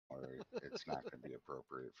It's not going to be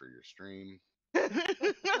appropriate for your stream.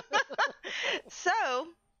 So,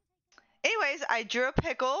 anyways, I drew a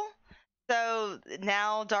pickle. So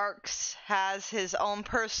now Darks has his own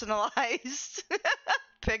personalized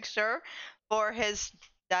picture for his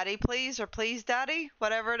daddy please or please daddy,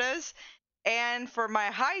 whatever it is. And for my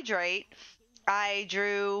hydrate, I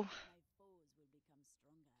drew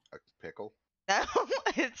A pickle? no,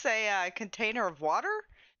 it's a container of water.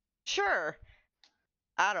 Sure,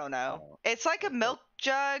 I don't know. Oh, It's like a okay. milk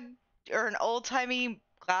jug or an old timey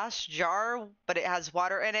glass jar, but it has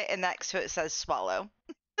water in it, and next to it says swallow.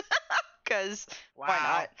 Because why Wow.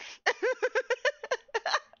 not?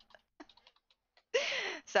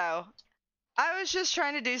 So I was just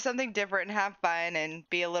trying to do something different and have fun and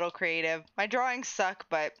be a little creative. My drawings suck,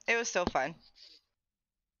 but it was still fun.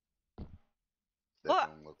 That Well,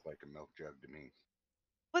 don't look like a milk jug to me.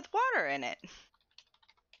 with water in it.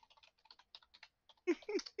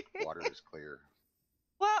 Water is clear.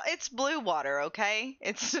 Well, it's blue water, okay?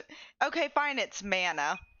 It's okay, fine, it's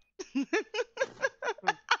manna.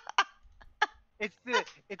 It's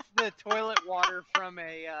the toilet water from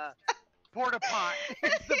a porta pot.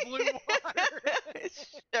 It's the blue water.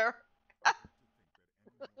 Sure.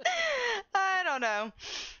 I don't know.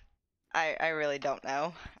 I really don't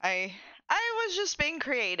know. I was just being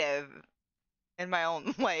creative in my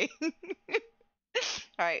own way.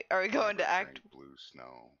 All right, are we going to Never act? drank blue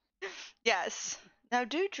snow. Yes. Now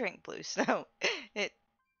do drink blue snow. It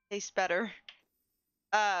tastes better.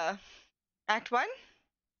 Act 1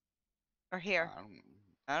 or here? I don't know.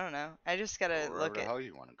 I don't know. I just gotta Go wherever look the at. hell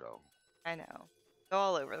you want to go. I know. Go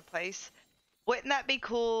all over the place. Wouldn't that be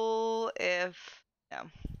cool if? No,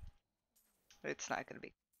 it's not gonna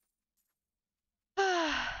be.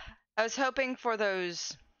 I was hoping for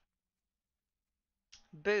those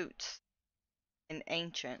boots in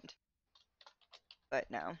ancient, but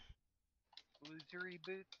no. Illusory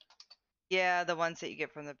boot. Yeah, the ones that you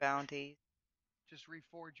get from the bounties. Just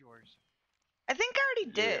reforge yours. I think I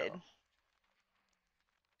already did.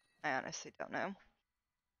 Yeah. I honestly don't know.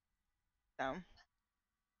 So.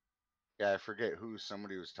 Yeah, I forget who.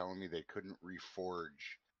 Somebody was telling me they couldn't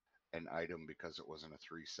reforge an item because it wasn't a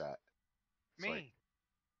 3 set. It's Me. like,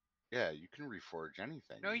 yeah, you can reforge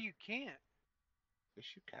anything. No, you can't. Yes,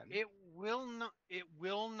 you can. It will not. It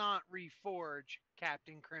will not reforge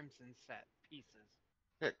Captain Crimson set pieces.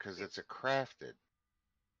 Yeah, because it's a crafted.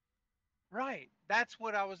 Right. That's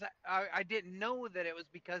what I was. I didn't know that it was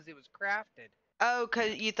because it was crafted. Oh,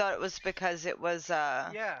 cause you thought it was because it was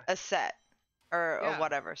Yeah. a set or Yeah.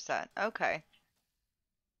 whatever set. Okay.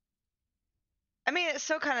 I mean, it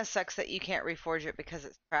still kind of sucks that you can't reforge it because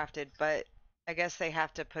it's crafted, but I guess they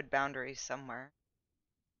have to put boundaries somewhere.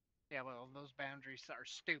 Yeah. Well, those boundaries are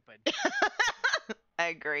stupid. I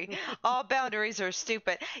agree. All boundaries are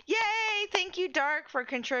stupid. Yay! Thank you, Dark, for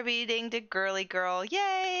contributing to Girly Girl.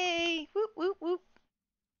 Yay! Whoop whoop whoop.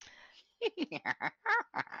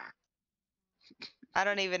 I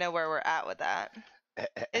don't even know where we're at with that.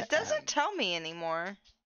 It doesn't tell me anymore.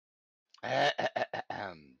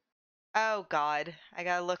 Oh God, I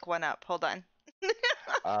gotta look one up. Hold on.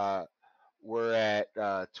 We're at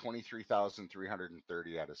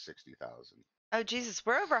 23,330 out of 60,000. Oh Jesus,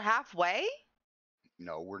 we're over halfway.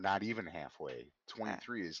 No, we're not even halfway.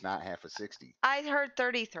 23 is not half of 60. I heard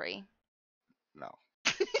 33. No.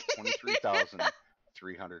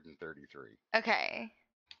 23,333. Okay.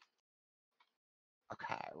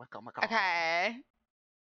 Okay, look, oh my god. Okay.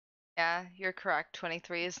 Yeah, you're correct.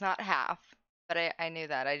 23 is not half. But I knew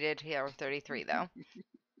that. I did hear 33 though.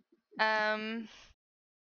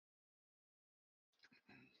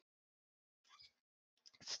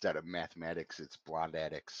 Instead of mathematics, it's blonde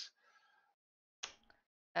addicts.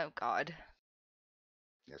 Oh God.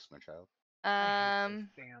 Yes, my child. I hate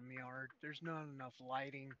this damn yard. There's not enough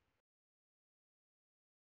lighting.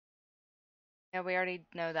 Yeah, we already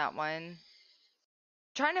know that one.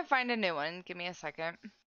 Trying to find a new one. Give me a second.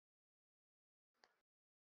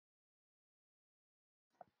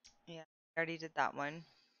 Yeah, I already did that one.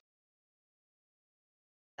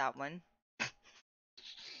 That one.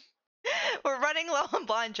 We're running low on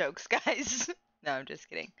blonde jokes, guys. No, I'm just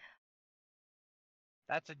kidding.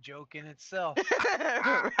 That's a joke in itself.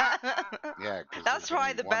 Yeah, 'cause that's there's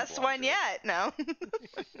probably only the one best blonde one joke. yet. No.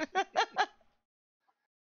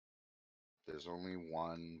 There's only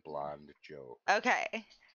one blonde joke. Okay.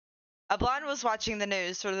 A blonde was watching the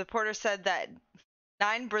news where the reporter said that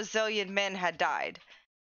 9 Brazilian men had died.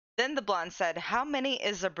 Then the blonde said, "How many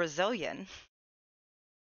is a Brazilian?"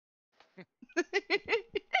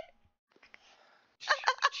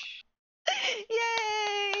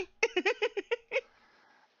 Yay!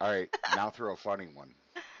 All right, now throw a funny one.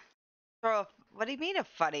 What do you mean a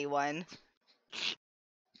funny one?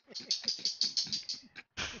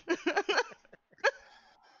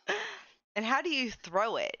 And how do you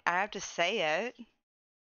throw it? I have to say it.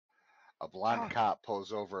 A blonde Oh. cop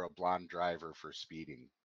pulls over a blonde driver for speeding.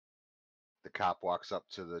 The cop walks up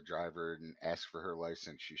to the driver and asks for her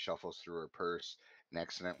license. She shuffles through her purse and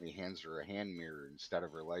accidentally hands her a hand mirror instead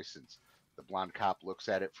of her license. The blonde cop looks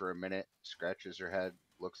at it for a minute, scratches her head,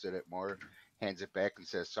 looks at it more, hands it back, and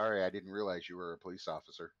says, "Sorry, I didn't realize you were a police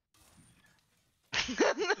officer."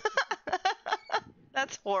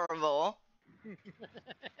 That's horrible.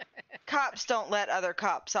 Cops don't let other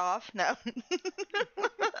cops off. No.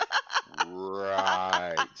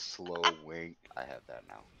 Right. Slow wink. I have that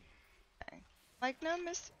now. Like, no,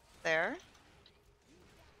 miss there.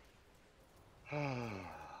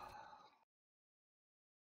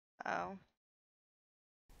 Oh.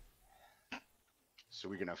 So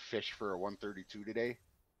we gonna fish for a 132 today?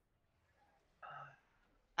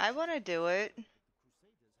 I want to do it.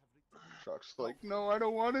 Chuck's like, no, I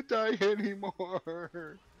don't want to die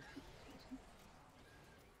anymore.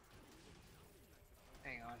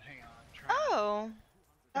 Hang on. Oh.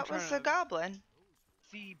 That trying was the to- goblin.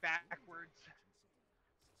 See backwards.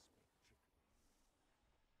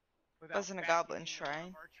 Without Wasn't a backing goblin up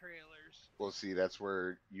shrine. Our trailers. Well, see, that's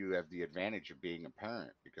where you have the advantage of being a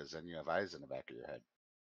parent because then you have eyes in the back of your head.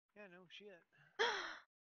 Yeah, no shit.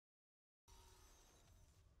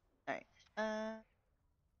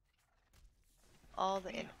 All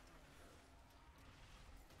the Damn.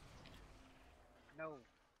 No.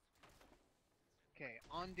 Okay,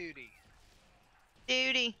 on duty.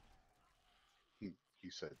 duty. He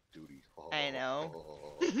said duty. I know.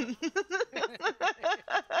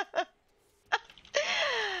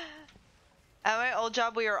 At my old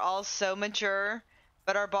job, we were all so mature,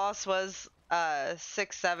 but our boss was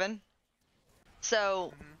 6'7".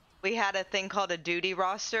 So we had a thing called a duty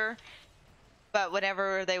roster. But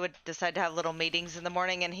whenever they would decide to have little meetings in the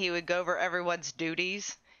morning, and he would go over everyone's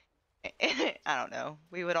duties, I don't know.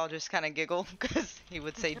 We would all just kind of giggle because he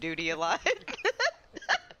would say duty a lot.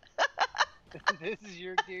 This is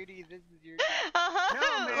your duty. This is your duty. Uh-huh.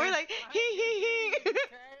 No, man, We're like, I hee had hee hee. duty in the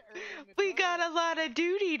tra- or in the We got toilet. a lot of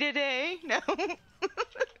duty today. No.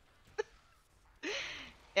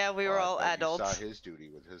 Yeah, we were Well, I all bet you adults. saw his duty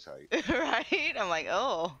with his height. Right? I'm like,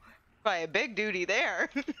 oh, probably a big duty there.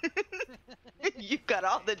 You've got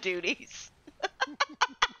all the duties.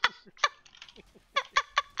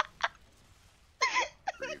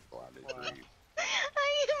 Breathe, Blondie, Wow. breathe.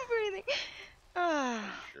 I am breathing.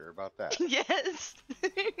 Ah. Sure about that? Yes.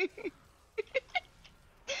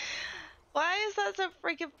 Why is that so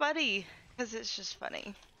freaking funny? Because it's just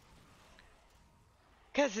funny.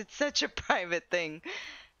 Because it's such a private thing.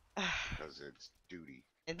 Because it's duty.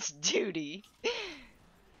 It's duty.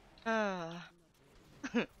 Ah.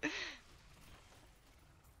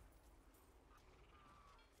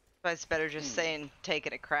 But it's better just saying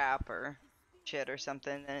taking a crap or shit or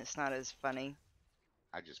something, then it's not as funny.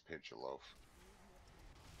 I just pinch a loaf.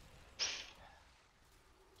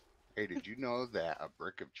 Hey, did you know that a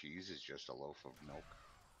brick of cheese is just a loaf of milk?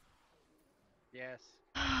 Yes.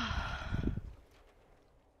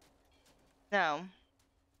 No.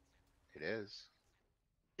 It is.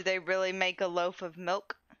 Do they really make a loaf of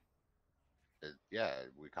milk? Yeah,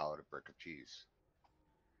 we call it a brick of cheese.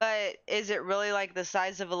 But is it really like the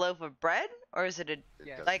size of a loaf of bread? Or is it a... It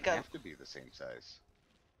Yeah. doesn't Like a- have to be the same size.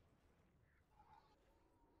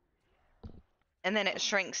 And then it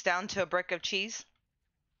shrinks down to a brick of cheese?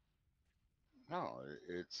 No,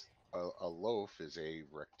 it's a loaf is a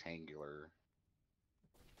rectangular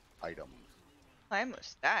item. I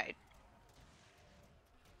almost died.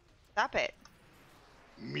 Stop it.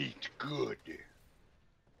 Meat good.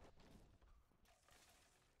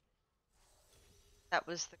 That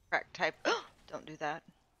was the correct type. Don't do that.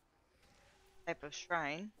 Type of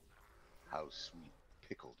shrine. How sweet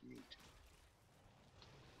pickled meat.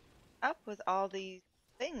 Up with all these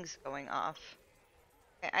things going off.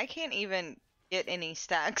 I can't even get any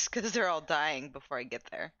stacks because they're all dying before I get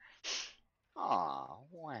there. Aw,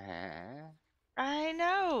 wah. I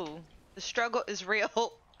know. The struggle is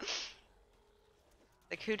real.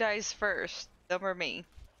 Like, who dies first? Them or me?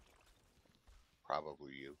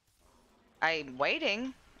 Probably you. I'm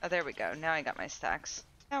waiting. Oh, there we go. Now I got my stacks.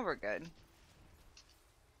 Now we're good.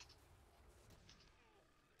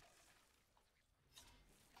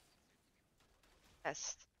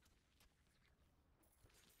 Test.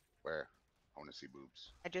 Where? I want to see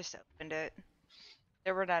boobs. I just opened it.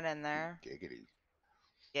 There were none in there. Giggity.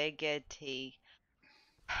 Giggity.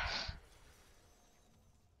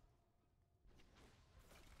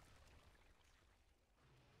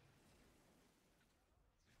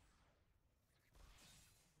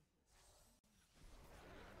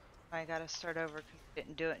 I gotta start over because I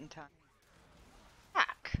didn't do it in time.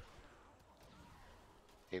 Fuck.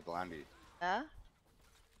 Hey, Blondie, Huh?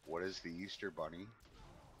 what does the Easter Bunny,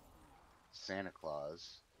 Santa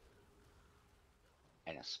Claus,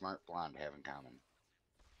 and a smart blonde have in common?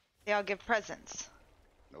 They all give presents.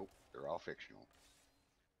 Nope, they're all fictional.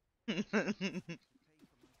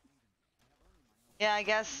 Yeah, I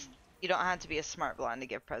guess you don't have to be a smart blonde to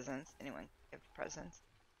give presents. Anyone can give presents.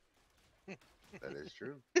 That is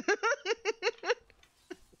true.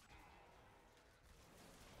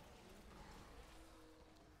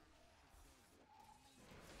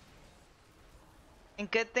 And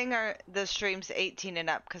good thing the stream's 18 and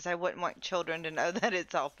up, because I wouldn't want children to know that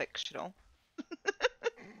it's all fictional.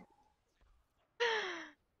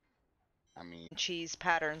 I mean, Cheese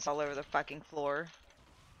patterns all over the fucking floor.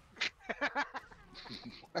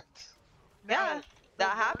 what? Yeah, the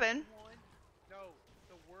that worst happened. one- no,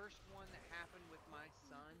 the worst one that happened with my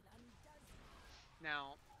son.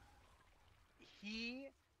 Now, he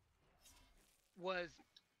was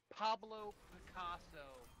Pablo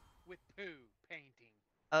Picasso with poo painting.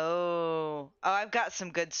 Oh, I've got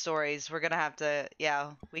some good stories. We're gonna have to,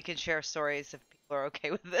 yeah, we can share stories if people are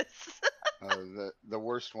okay with this. The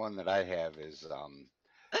worst one that I have is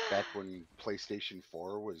back when PlayStation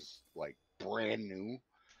 4 was like brand new.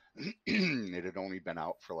 It had only been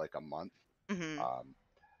out for like a month. Hmm.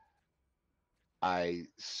 I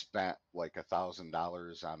spent like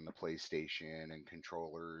 $1,000 on the PlayStation and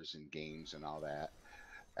controllers and games and all that,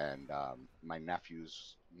 and my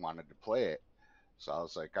nephews wanted to play it, so I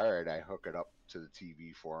was like, all right, I hook it up to the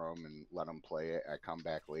TV for them and let them play it. I come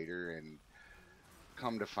back later and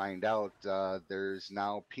come to find out there's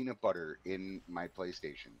now peanut butter in my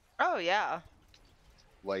PlayStation, Oh yeah.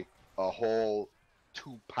 like a whole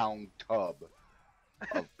 2-pound tub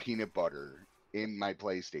of peanut butter in my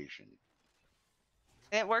PlayStation.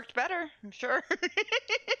 It worked better, I'm sure.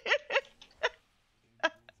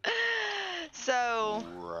 So,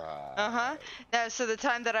 Right. no, so the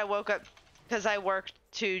time that I woke up, because I worked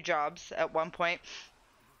 2 jobs at one point,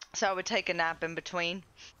 so I would take a nap in between.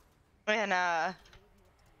 And,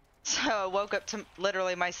 so I woke up to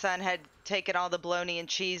literally my son had taken all the bologna and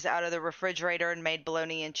cheese out of the refrigerator and made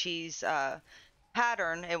bologna and cheese,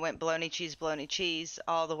 pattern. It went bologna cheese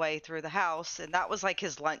all the way through the house. And that was like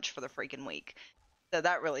his lunch for the freaking week. So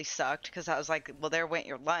that really sucked because I was like, well, there went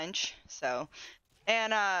your lunch. So,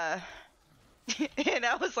 and, and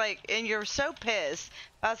I was like, and you're so pissed.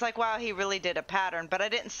 I was like, wow, he really did a pattern, but I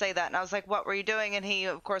didn't say that. And I was like, what were you doing? And he,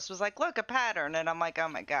 of course, was like, look, a pattern. And I'm like, oh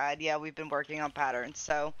my God, yeah, we've been working on patterns.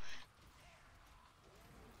 So,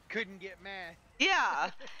 Couldn't get mad.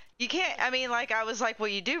 yeah, you can't. I mean, like, I was like, well,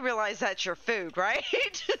 you do realize that's your food, right?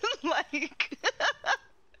 Like,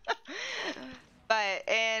 but,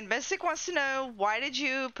 and Mystic wants to know, why did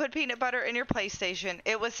you put peanut butter in your PlayStation?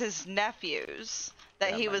 It was his nephews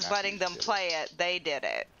that Yeah, he my was letting nephews them did play it. They did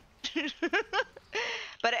it.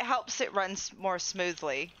 But it helps it runs more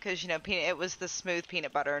smoothly because, you know, it was the smooth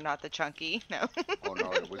peanut butter, not the chunky. No. Oh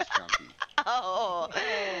no, it was chunky. Oh.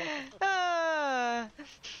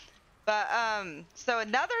 But, so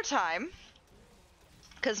another time,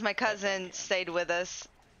 because my cousin stayed with us,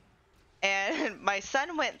 and my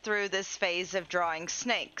son went through this phase of drawing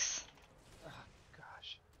snakes. Oh,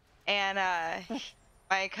 gosh. And,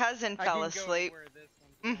 my cousin I fell can go asleep. to where this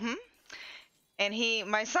one's Mm-hmm. going. And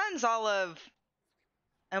my son's all of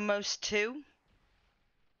almost 2.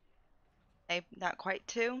 Maybe not quite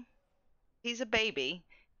 2. He's a baby,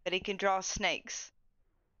 but he can draw snakes.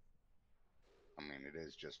 I mean, it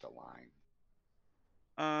is just a line.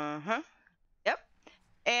 Uh-huh. Yep.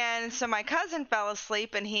 And so my cousin fell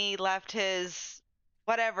asleep and he left his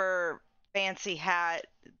whatever fancy hat,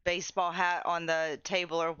 baseball hat on the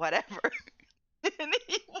table or whatever. And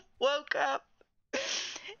he woke up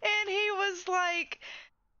and he was like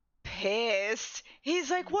pissed. He's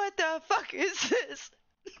like, what the fuck is this?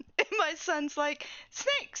 And my son's like,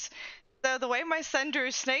 snakes. So the way my son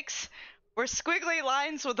drew snakes were squiggly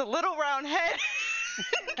lines with a little round head.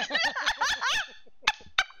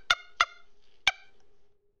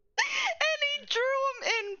 And he drew them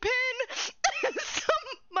in pen.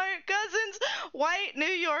 My cousin's white New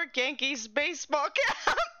York Yankees baseball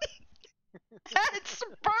cap had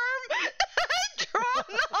sperm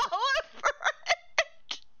drawn all over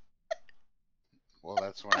it. Well,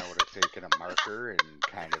 that's when I would have taken a marker and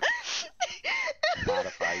kind of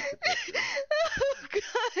modified the picture. Oh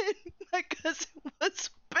God, my cousin was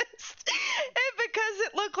pissed, and because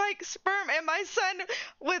it looked like sperm, and my son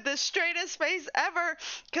with the straightest face ever,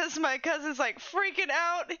 because my cousin's like freaking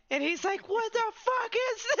out, and he's like, "What the fuck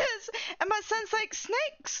is this?" And my son's like,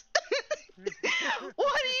 "Snakes."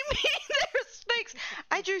 What do you mean there are snakes?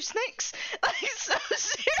 I drew snakes. Like, so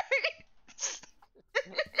serious.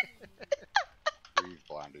 Breathe,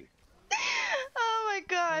 Blondie. Oh my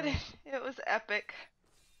god. It was epic.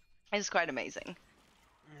 It's quite amazing.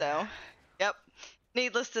 So, yep.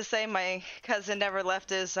 Needless to say, my cousin never left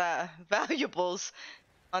his valuables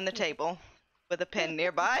on the table with a pen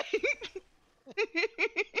nearby.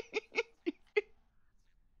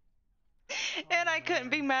 And I couldn't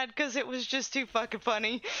be mad because it was just too fucking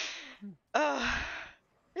funny.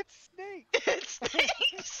 It's snake. It's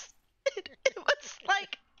snakes. It was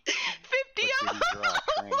like 50 But did of he them draw a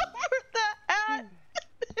all train? over the hat.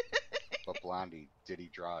 But Blondie, did he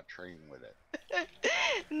draw a train with it?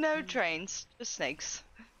 No trains, just snakes.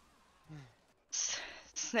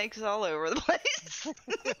 Snakes all over the place.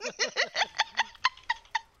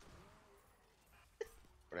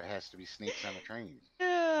 But it has to be snakes on a train.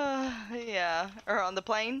 Yeah, or on the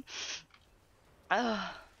plane.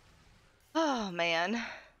 Oh man.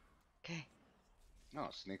 Okay. No,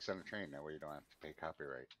 snakes on a train. That way you don't have to pay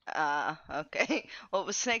copyright. Okay. Well, it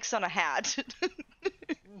was snakes on a hat.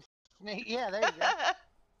 Snake. Yeah, there you go.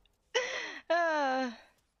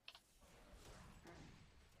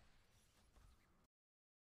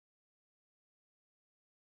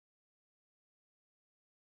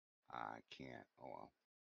 I can't. Oh well.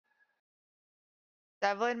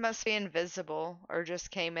 Devlin must be invisible, or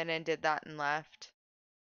just came in and did that and left.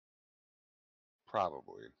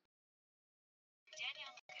 Probably.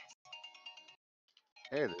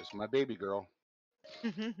 Hey, there's my baby girl.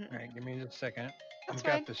 All right, give me just a second. That's I've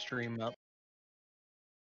got fine. the stream up.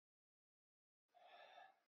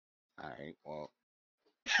 All right. Well,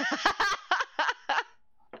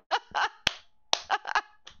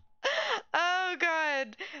 Oh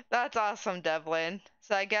god, that's awesome, Devlin.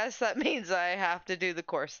 So I guess that means I have to do the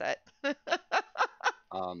corset.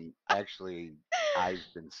 actually, I've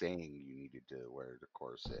been saying you needed to wear the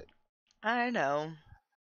corset. I know.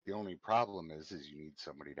 The only problem is you need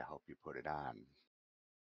somebody to help you put it on.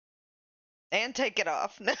 And take it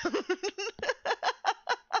off.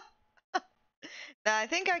 No, I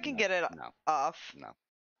think I can No, get it No, off.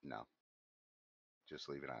 no. Just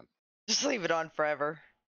leave it on. Just leave it on forever.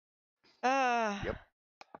 Yep.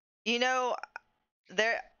 You know,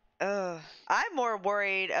 there. I'm more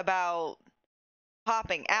worried about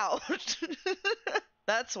popping out.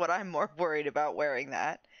 That's what I'm more worried about wearing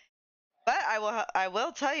that. But I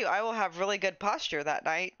will tell you, I will have really good posture that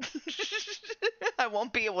night. I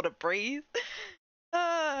won't be able to breathe.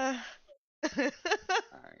 All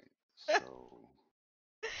right. So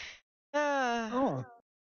Oh,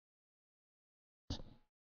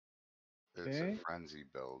 it's Okay. a frenzy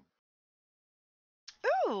build.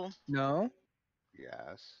 Ooh, no.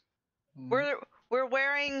 Yes. we're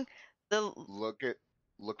wearing the Look at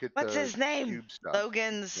what's the his name? cube stuff.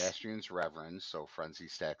 Logan's. Gastrian's Reverence, so frenzy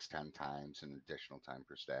stacks 10 times, an additional time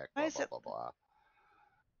per stack, Why blah is blah it blah blah.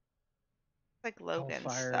 like Logan's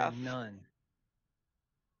Hellfire stuff? and none.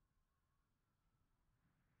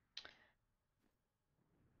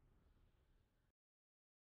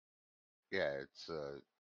 Yeah, it's a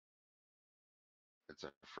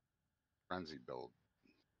frenzy build.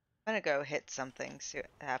 I'm gonna go hit something, see what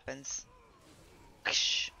happens.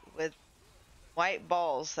 With white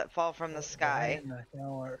balls that fall from the Why sky. in the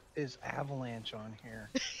hell is Avalanche on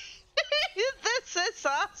here? This is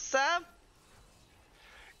awesome!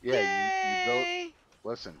 Yeah, you build. Yay!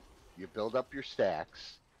 Listen, you build up your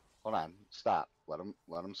stacks. Hold on, stop. Let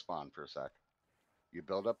them spawn for a sec. You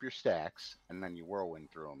build up your stacks, and then you whirlwind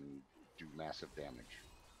through them and do massive damage.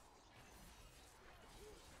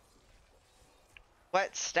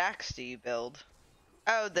 What stacks do you build?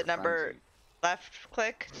 Oh, the Your number frenzy. left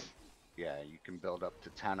click? Yeah, you can build up to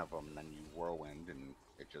 10 of them, and then you whirlwind, and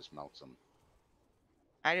it just melts them.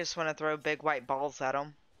 I just want to throw big white balls at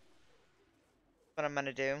them. What I'm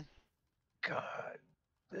gonna do. God,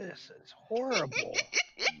 this is horrible.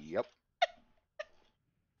 Yep.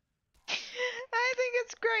 I think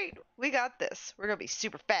it's great. We got this. We're gonna be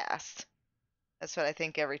super fast. That's what I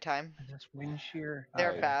think every time. This wind shear. They're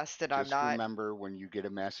Alright, fast and I'm Just not. remember, when you get a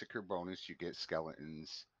massacre bonus, you get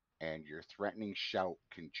skeletons, and your threatening shout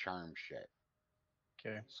can charm shit.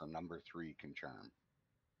 Okay. So number 3 can charm.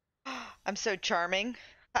 I'm so charming.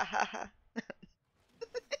 Ha ha ha.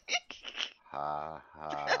 Ha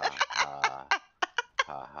ha ha.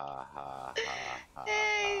 Ha ha ha ha.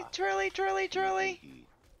 Hey, ha. twirly, twirly, twirly. Hee, hee, hee.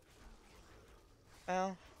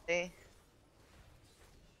 Well, see.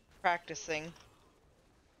 Practicing.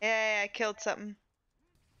 Yay, I killed something.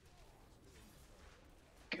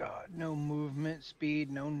 God, no movement speed,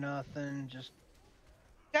 no nothing. Just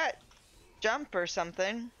Got jump or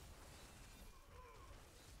something.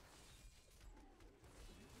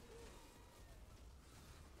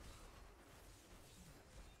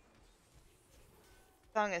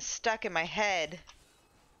 Song is stuck in my head.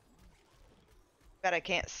 Bet I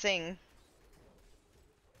can't sing.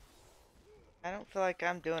 I don't feel like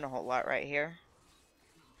I'm doing a whole lot right here.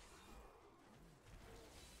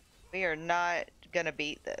 We are not gonna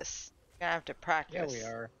beat this. We're gonna have to practice. Yeah, we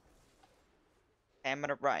are. Okay, I'm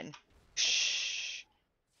gonna run. Shh.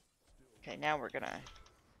 Okay, now we're gonna.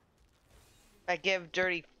 If I give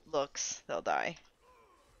dirty looks, they'll die.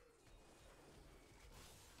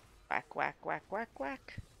 Whack, whack, whack, whack,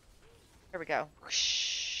 whack. Here we go.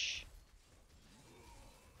 Whoosh.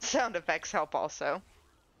 Sound effects help also,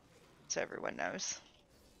 so everyone knows.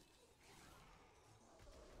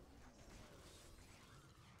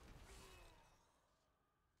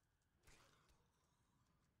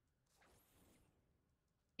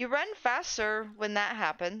 You run faster when that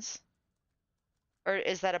happens. Or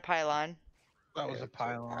is that a pylon? That was Yeah, a it's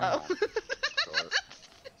pylon. Oh. Short.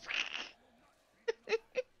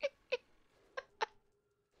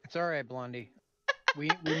 It's all right, Blondie. We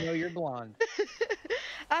know you're blonde.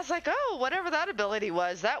 I was like, oh, whatever that ability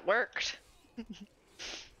was, that worked.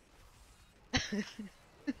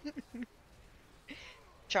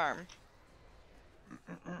 Charm.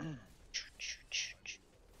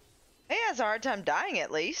 He has a hard time dying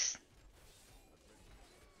at least.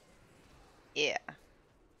 Yeah.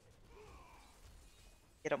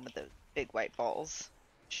 Get him with those big white balls.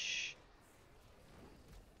 Shh.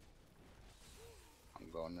 I'm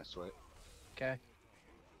going this way. Okay.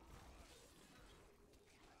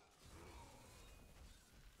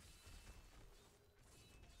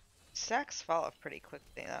 Stacks fall off pretty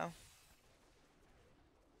quickly though.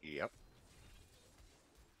 Yep.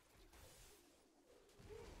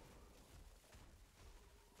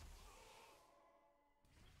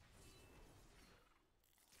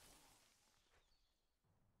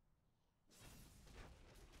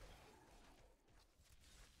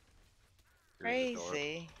 Here's the door.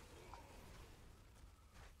 Crazy.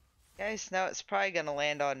 You guys know it's probably gonna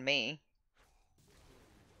land on me.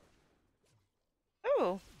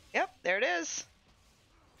 Oh, yep, there it is.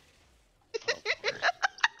 Oh, boy.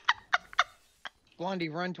 Blondie,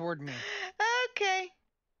 run toward me. Okay.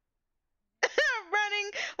 I'm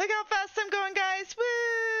running. Look how fast I'm going, guys.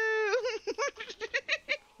 Woo!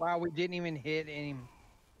 Wow, we didn't even hit any.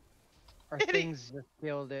 Our Hitting- things just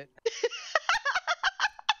killed it.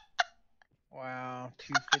 Wow,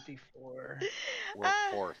 254. We're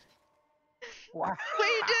Uh, fourth. Wow. We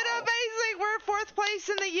did amazing. We're fourth place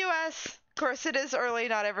in the U.S. Of course, it is early.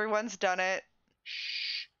 Not everyone's done it.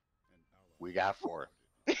 Shh. We got fourth.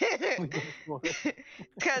 We did fourth.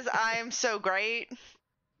 Because I'm so great.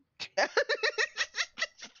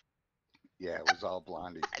 Yeah, it was all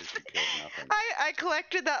Blondie because she killed nothing. I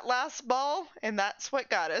collected that last ball, and that's what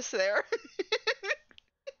got us there.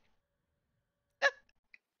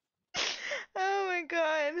 Oh my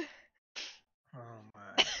god. Oh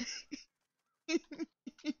my.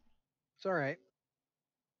 It's all right.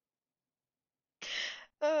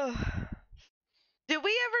 Oh. Do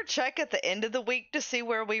we ever check at the end of the week to see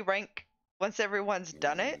where we rank once everyone's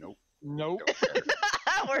done it? Nope. Nope. Don't care.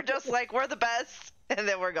 We're just like, we're the best, and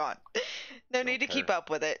then we're gone. No Don't need to keep care. up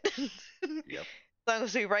with it. Yep. As long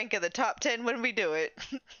as we rank in the top 10 when we do it.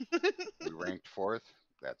 We ranked fourth.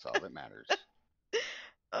 That's all that matters.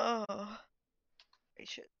 Oh.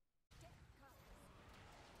 Gracious.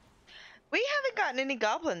 We haven't gotten any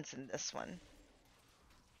goblins in this one.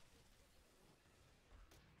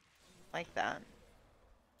 Like that.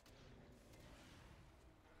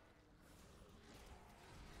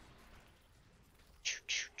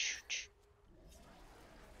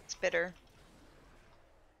 Spitter.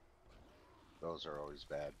 Those are always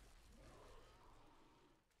bad.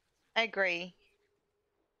 I agree.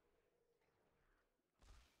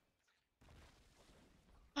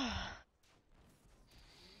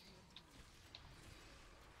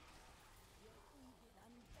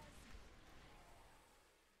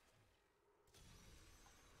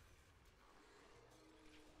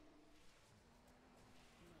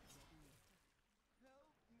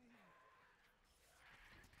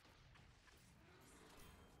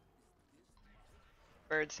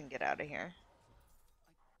 Birds and get out of here.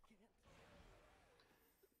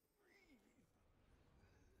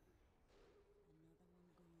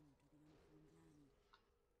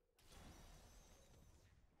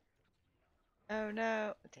 Oh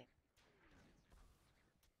no. Damn.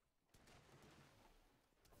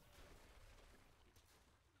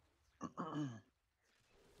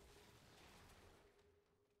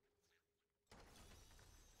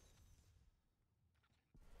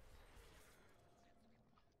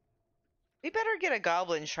 We better get a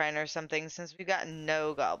goblin shrine or something since we've got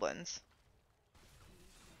no goblins.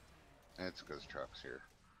 It's because Truck's here.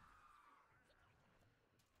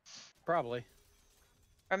 Probably.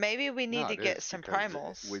 Or maybe we need No, to it get is, some because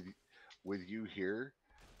primals. with you here,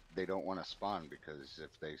 they don't want to spawn, because if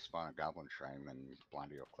they spawn a goblin shrine, then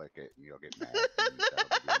Blondie will click it and you'll get mad, and that'll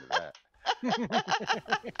be the end of that.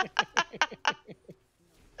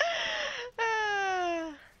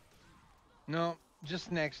 No,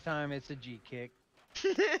 just next time it's a G kick.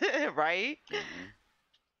 Right? hmm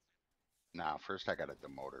Nah, first I got a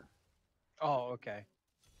demoter. Oh, okay.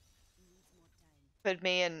 Put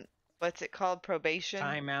me in, what's it called? Probation?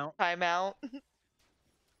 Timeout. Timeout?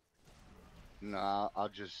 Nah, I'll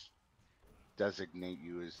just designate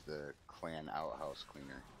you as the clan outhouse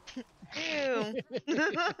cleaner. Ew.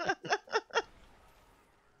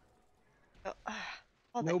 Oh,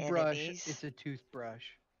 all the No brush. enemies. It's a toothbrush.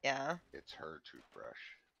 Yeah. It's her toothbrush.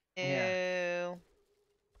 Ew. Yeah.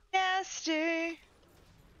 Nasty.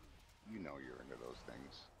 You know you're into those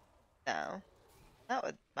things. No. Not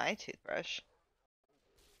with my toothbrush.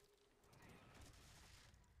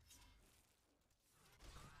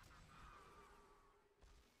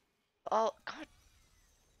 Oh, God.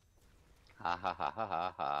 Ha ha ha ha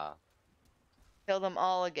ha ha. Kill them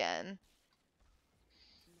all again.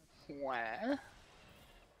 What?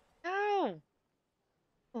 No.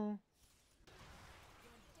 Oh.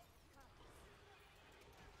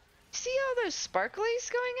 See all those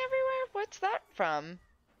sparklies going everywhere? What's that from?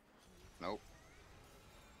 Nope.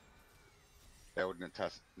 That would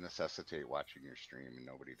necessitate watching your stream, and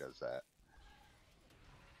nobody does that.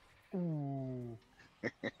 Ooh.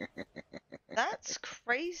 That's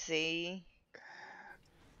crazy.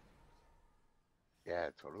 Yeah,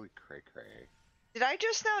 totally cray cray. Did I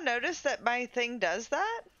just now notice that my thing does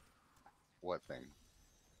that? What thing?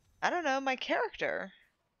 I don't know, my character.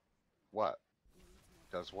 What?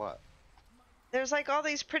 Does what? There's like all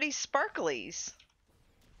these pretty sparklies.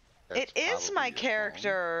 That's It is probably my your phone.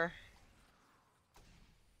 character.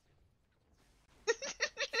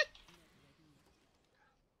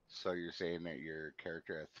 So you're saying that your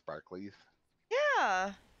character has sparklies?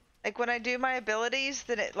 Yeah. Like when I do my abilities,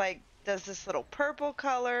 then it like does this little purple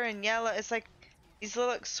color and yellow. It's like these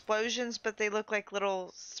little explosions, but they look like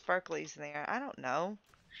little sparklies in the air. I don't know.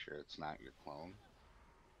 Sure, it's not your clone.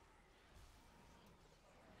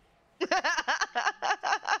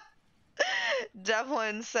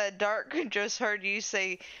 Devlin said Dark just heard you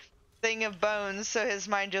say thing of bones, so his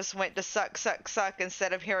mind just went to suck, suck, suck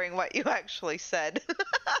instead of hearing what you actually said.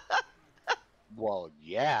 Well,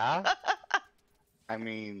 yeah. I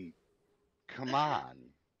mean, come on.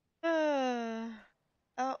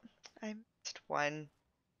 Oh, I missed one.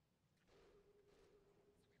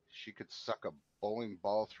 She could suck a bowling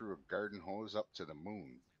ball through a garden hose up to the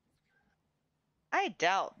moon. I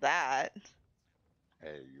doubt that.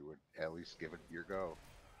 Hey, you would at least give it your go.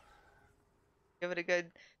 Give it a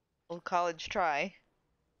good old college try.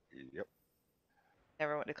 Yep.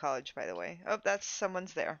 Never went to college, by the way. Oh, that's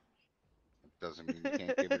someone's there. Doesn't mean you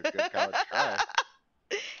can't give it a good college try.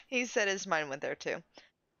 He said his mind went there too.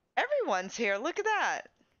 Everyone's here. Look at that.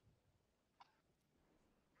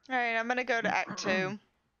 All right, I'm gonna go to Act 2.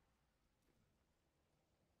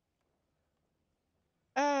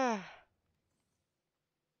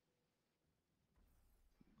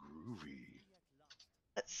 Groovy.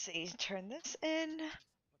 Let's see. Turn this in.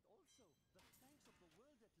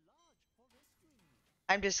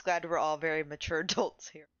 I'm just glad we're all very mature adults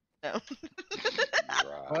here. No.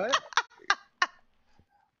 Right. What?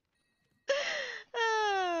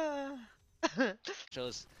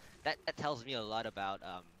 Shows that tells me a lot about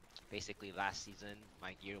basically last season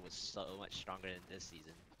my gear was so much stronger than this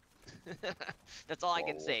season. That's all I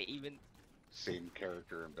can Whoa. say. Even Same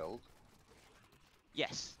character and build?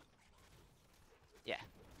 yes, yeah,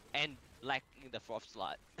 and lacking the fourth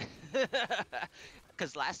slot.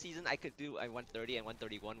 Because last season I could do a 130 and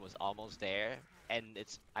 131 was almost there, and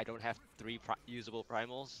I don't have 3 usable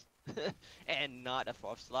primals and not a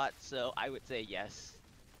fourth slot, so I would say yes.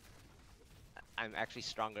 I'm actually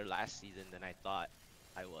stronger last season than I thought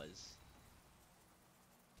I was.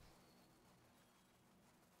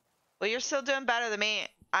 Well, you're still doing better than me.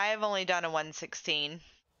 I've only done a 116.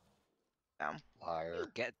 So. Liar. You'll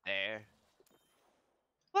get there.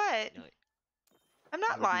 What? You know, I'm I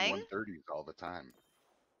not do lying. 130s all the time.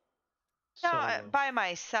 No, Solo. by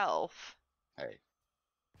myself. Hey.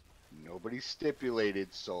 Nobody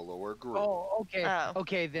stipulated solo or group. Oh, okay. Oh.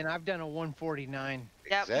 Okay, then I've done a 149.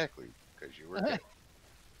 Yep. Exactly. Because you were good.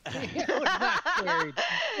 I was not carried.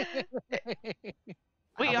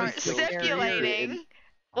 We How many aren't kills did you get stipulating. in-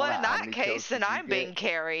 Well, Hold in on, how that many case, kills then did you I'm being get?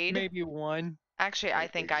 carried. Maybe one. Actually, I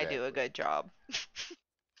Right, think I do a exactly. good job.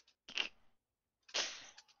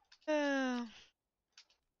 Uh,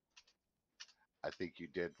 I think you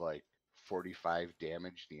did like 45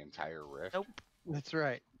 damage the entire rift. Nope. That's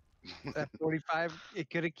right. That 45, it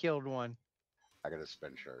could have killed one. I gotta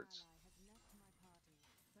spend shards.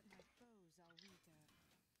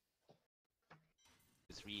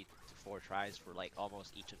 It's 3 to 4 tries for like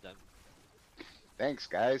almost each of them. Thanks,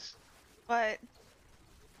 guys. what?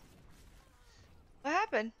 What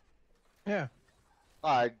happened? Yeah.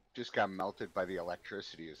 I just got melted by the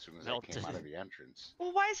electricity as soon as I came out Melted. of the entrance.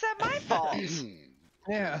 Well, why is that my fault?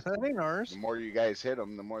 Yeah, that ain't The ours. more you guys hit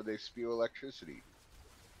them, the more they spew electricity.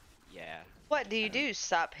 Yeah. What do you do?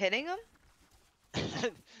 Stop hitting them?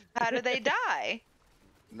 How do they die?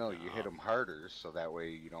 No, you hit them harder, so that way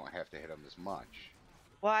you don't have to hit them as much.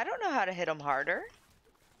 Well, I don't know how to hit them harder.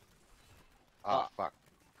 Oh, fuck.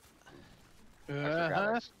 I forgot.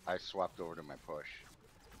 Uh-huh. I swapped over to my push.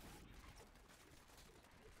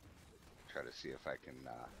 Try to see if I can,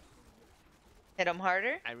 Hit them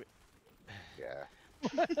harder? yeah.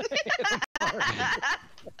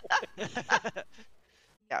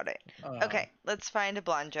 Got it. Uh, Okay, let's find a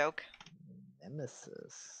blonde joke.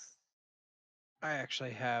 Nemesis. I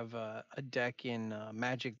actually have a deck in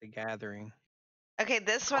Magic the Gathering. Okay,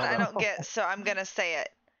 this one I don't get, so I'm gonna say it.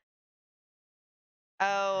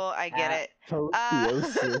 Oh, I get it.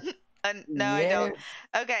 Apotheosis. No, I don't.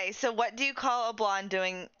 Yes. Okay, so what do you call a blonde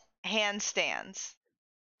doing handstands?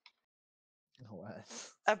 What?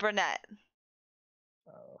 A brunette.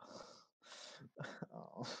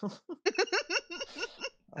 Oh. Oh.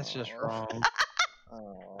 That's just Oh. wrong.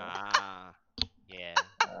 Oh. Ah. Yeah.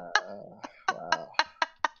 Wow.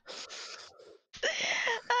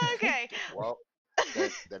 Okay, Well,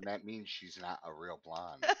 then that means she's not a real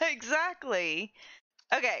blonde. exactly.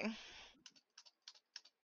 Okay.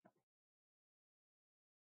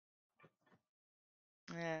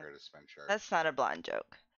 Yeah, Try to spend shards. that's not a blonde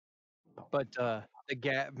joke. But the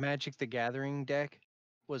Magic the Gathering deck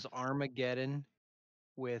was Armageddon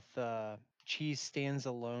with Cheese Stands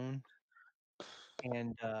Alone,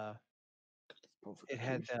 and it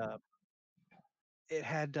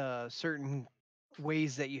had certain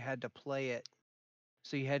ways that you had to play it.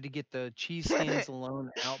 So you had to get the Cheese Stands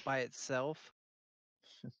Alone out by itself,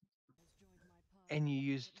 and you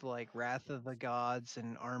used like Wrath of the Gods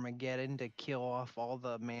and Armageddon to kill off all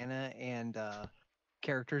the mana and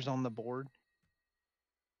characters on the board.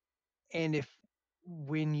 And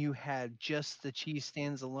when you had just the Cheese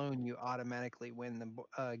Stands Alone, you automatically win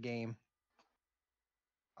the game.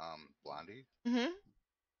 Blondie. Hmm.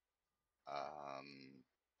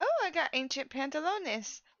 Oh, I got ancient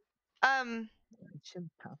pantalones. Ancient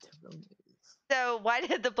pantalones. So why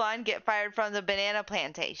did the blonde get fired from the banana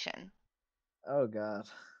plantation? Oh god.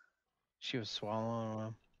 She was swallowing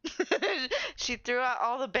them. She threw out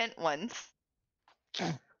all the bent ones.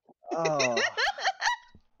 Oh.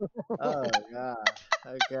 Oh god.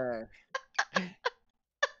 Okay.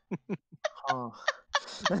 Huh.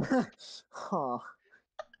 Huh.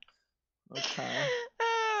 Okay.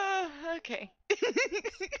 Okay.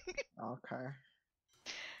 Okay.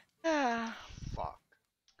 Fuck.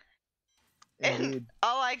 Indeed.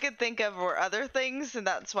 All I could think of were other things, and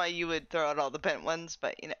that's why you would throw out all the bent ones.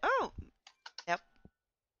 But oh, yep.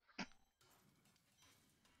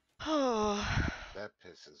 Oh, That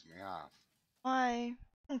pisses me off. why?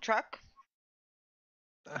 Truck.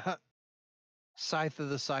 Scythe of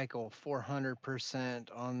the Cycle, 400%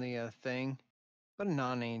 on the thing, but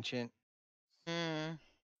non-ancient. Mm,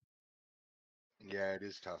 Yeah, it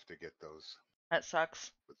is tough to get those that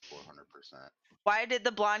sucks. with 400%. Why did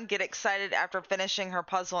the blonde get excited after finishing her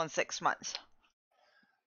puzzle in 6 months?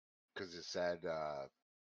 Because it said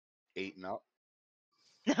 8 and up.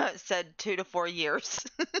 It said 2 to 4 years.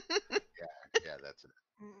 Yeah, that's it.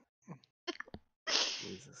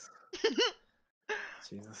 Jesus.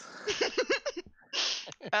 Jesus.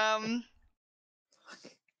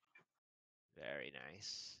 Very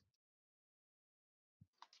nice.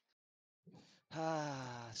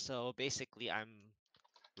 So basically, I'm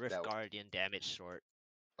Rift That- Guardian damage short.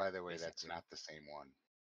 By the way, that's Basically. not the same one.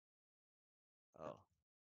 Oh,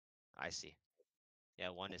 I see. Yeah,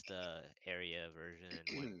 one is the area version,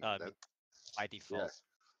 and one That- by default.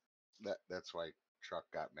 That's why Truck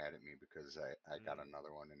got mad at me because I got Mm.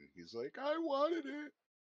 another one and he's like, I wanted it.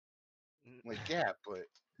 Mm. I'm like, yeah, but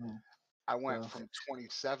Hmm. I went Well. from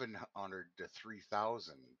 2,700 to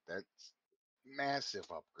 3,000. That's massive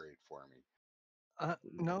upgrade for me.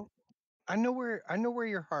 No, I know where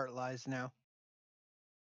your heart lies now.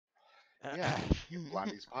 Yeah, in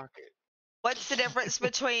Blondie's pocket. What's the difference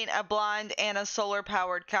between a blonde and a solar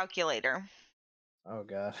powered calculator? Oh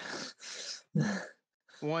god.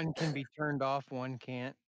 One can be turned off, one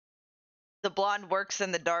can't. The blonde works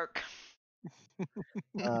in the dark.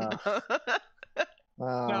 Uh,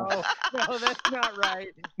 No, no, that's not right.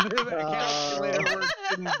 The calculator works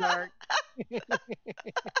in the dark.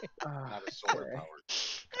 Not a solar okay.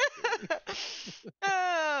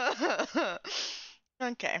 powered.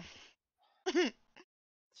 Okay.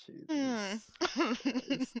 Jesus.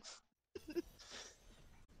 Christ. Let's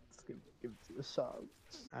give it a shot.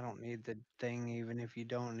 I don't need the thing, even if you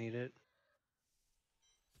don't need it.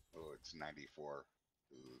 Oh, it's 94.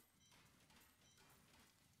 Ooh.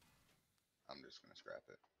 I'm just gonna scrap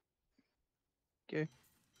it. Okay.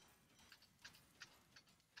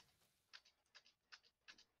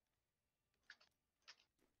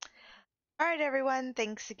 All right, everyone.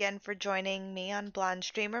 Thanks again for joining me on Blonde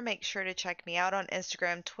Streamer. Make sure to check me out on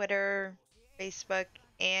Instagram, Twitter, Facebook,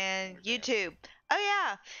 and YouTube. Oh,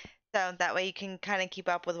 yeah. So that way you can kind of keep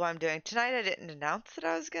up with what I'm doing. Tonight I didn't announce that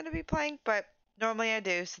I was going to be playing, but normally I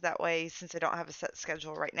do. So that way, since I don't have a set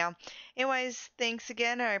schedule right now. Anyways, thanks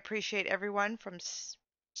again. I appreciate everyone from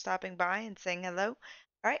stopping by and saying hello. All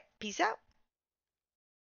right. Peace out.